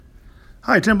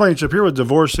Hi, Tim Blankenship here with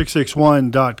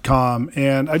Divorce661.com,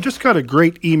 and I just got a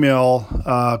great email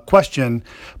question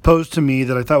posed to me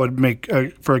that I thought would make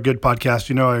for a good podcast.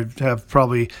 You know, I have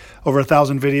probably over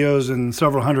 1,000 videos and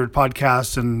several hundred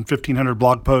podcasts and 1,500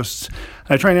 blog posts.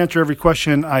 And I try and answer every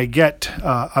question I get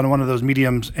on one of those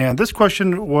mediums, and this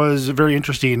question was very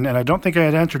interesting, and I don't think I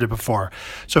had answered it before.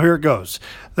 So here it goes.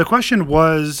 The question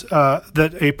was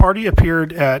that a party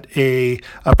appeared at a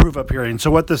prove-up hearing. So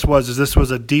what this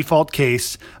was a default case,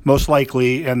 most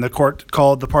likely, and the court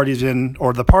called the parties in,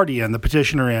 or the party in, the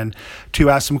petitioner in, to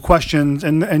ask some questions.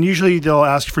 And usually they'll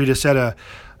ask for you to set a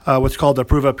what's called a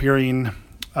prove-up hearing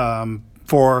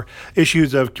for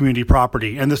issues of community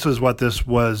property. And this is what this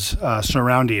was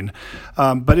surrounding.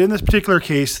 But in this particular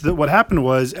case, what happened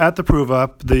was at the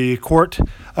prove-up, the court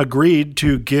agreed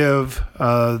to give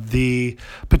the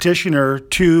petitioner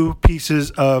 2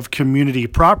 pieces of community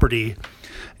property,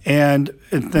 and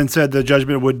then said the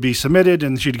judgment would be submitted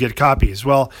and she'd get copies.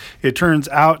 Well, it turns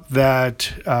out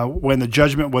that when the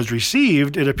judgment was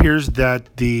received, it appears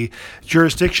that the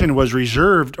jurisdiction was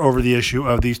reserved over the issue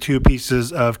of these 2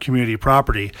 pieces of community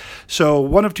property. So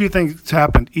one of 2 things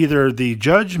happened. Either the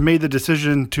judge made the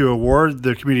decision to award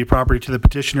the community property to the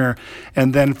petitioner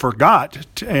and then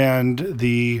forgot, and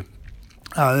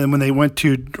when they went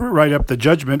to write up the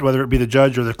judgment, whether it be the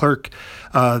judge or the clerk,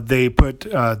 they put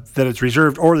that it's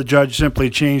reserved, or the judge simply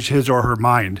changed his or her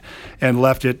mind and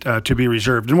left it to be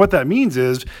reserved. And what that means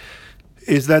is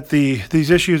that these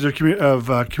issues of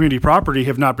community property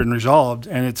have not been resolved,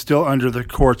 and it's still under the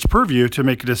court's purview to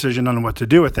make a decision on what to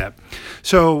do with that.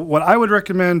 So what I would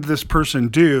recommend this person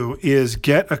do is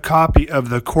get a copy of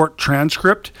the court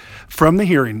transcript from the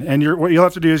hearing. And what you'll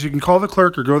have to do is you can call the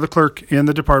clerk or go to the clerk in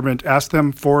the department, ask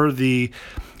them for the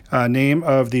name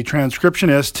of the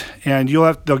transcriptionist, and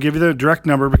they'll give you the direct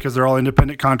number because they're all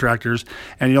independent contractors,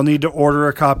 and you'll need to order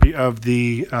a copy of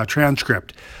the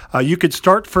transcript. You could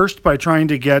start first by trying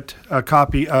to get a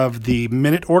copy of the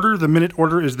minute order. The minute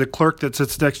order is the clerk that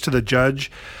sits next to the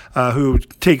judge, who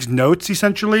takes notes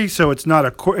essentially. So it's not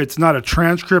a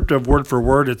transcript of word for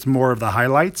word. It's more of the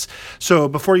highlights. So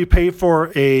before you pay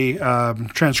for a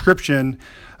transcription,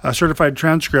 a certified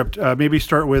transcript, maybe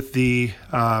start with the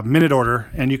minute order,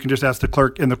 and you can just ask the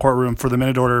clerk in the courtroom for the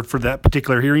minute order for that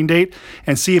particular hearing date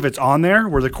and see if it's on there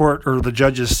where the court or the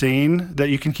judge is saying that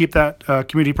you can keep that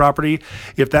community property.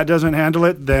 If that doesn't handle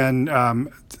it, then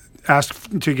ask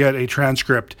to get a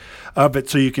transcript of it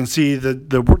so you can see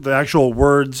the actual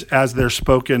words as they're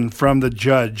spoken from the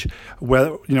judge,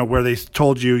 where they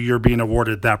told you you're being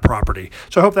awarded that property.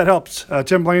 So I hope that helps.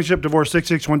 Tim Blankenship,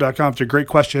 Divorce661.com. It's a great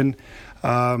question.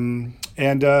 And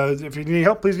if you need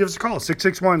help, please give us a call,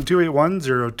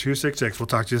 661-281-0266. We'll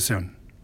talk to you soon.